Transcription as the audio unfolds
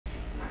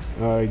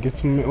Alright, get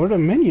some. Where the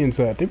minions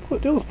at? They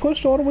was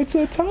pushed all the way to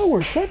the tower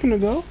a second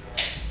ago.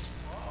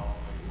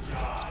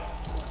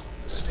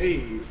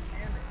 Hey.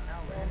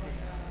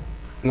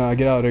 Nah,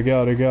 get out of there, get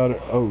out of there, get out of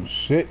there. Oh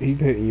shit, he's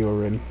hitting you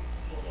already.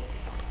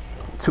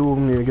 Two of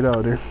them need to get out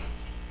of there.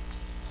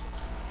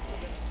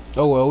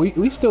 Oh well,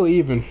 we still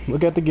even.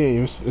 Look at the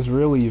games. It's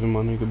real even,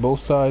 my nigga.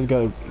 Both sides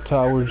got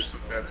towers.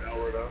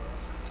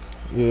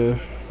 Yeah.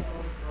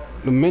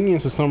 The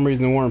minions for some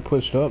reason weren't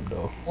pushed up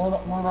though.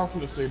 Murdoch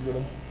could have stayed with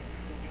him.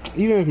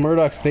 Even if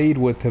Murdoch stayed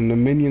with him, the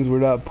minions were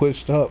not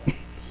pushed up.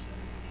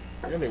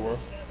 Yeah, they were.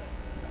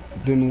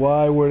 Then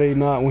why were they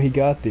not when he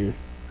got there?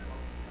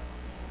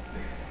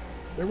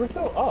 They were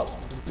still up.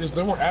 Just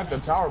they weren't at the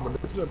tower, but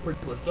they still pretty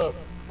pushed up.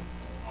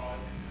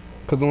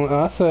 Cause when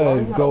I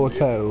said go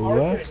attack,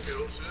 what?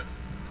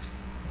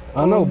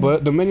 I know,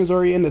 but the minions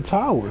already in the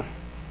tower.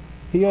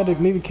 He had to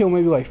maybe kill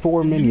maybe like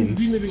 4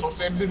 minions. You think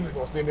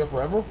gonna stay there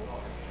forever?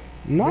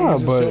 Nah,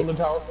 but in the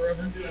tower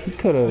forever? he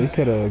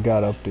coulda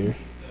got up there.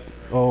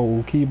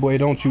 Oh, Keyboy,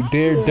 don't you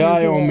dare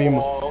die on me.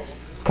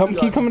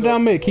 Keep coming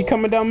down mid. Keep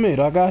coming down mid.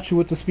 I got you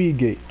with the speed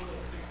gate.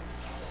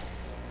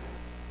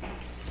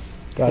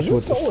 Got you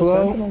with the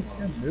slow.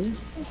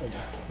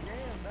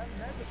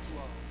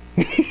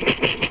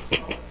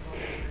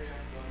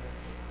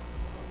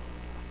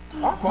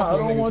 I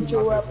don't want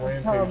your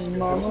weapon,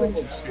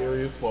 mama.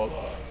 Scary as fuck.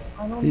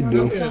 He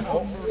do.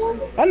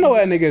 I know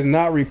that nigga is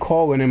not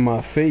recalling in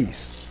my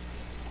face.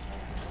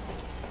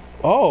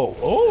 Oh.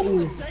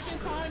 Oh.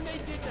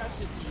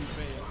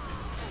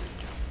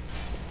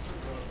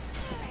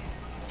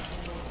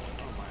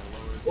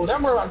 Oh,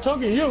 that Murdoch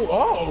took it, you.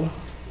 Oh.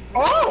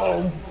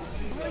 Oh.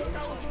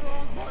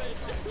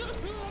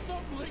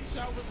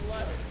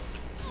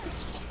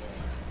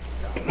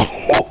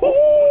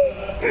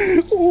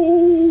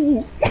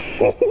 Ooh.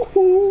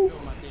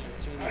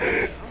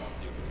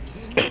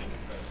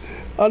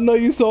 I know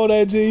you saw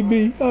that,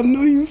 JB. I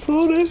know you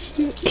saw that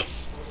shit.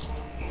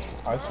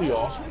 I see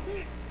y'all.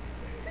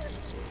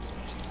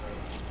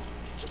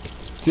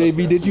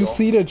 JB, did you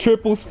see the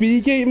triple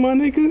speed gate, my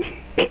nigga?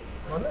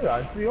 My nigga,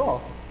 I see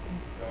y'all.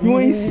 You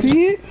ain't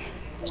see it?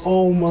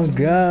 Oh my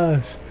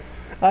gosh.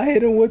 I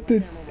hit him with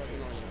the...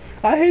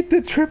 I hit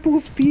the triple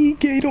speed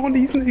gate on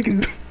these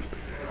niggas.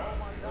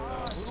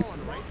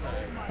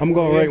 I'm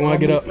going right when I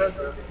get up.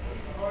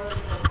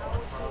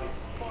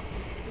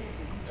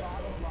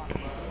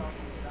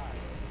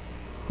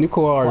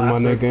 Nicole my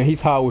nigga, and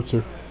he's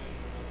howitzer.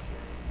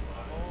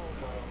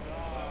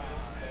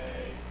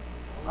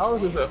 I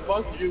was just saying,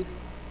 fuck you.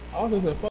 I was just saying, fuck